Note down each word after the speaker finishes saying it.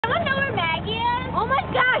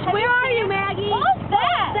gosh, where are you, Maggie? What was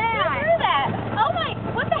that? What was that? Who threw that? Oh my,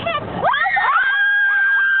 what the heck?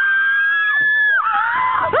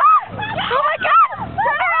 Oh my God!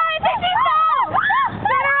 Turn around! I think she fell!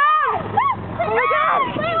 Turn around! Oh my God!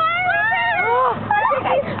 Wait, why are we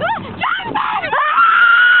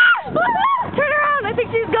Turn around! I think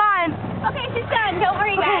she's gone. Okay, she's done. Don't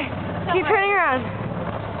worry, guys. Don't Keep worry. turning around.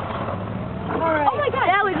 All right. Oh my God.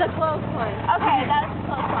 That was a close one. Okay, that was a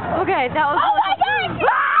close one. Okay, that was. Oh my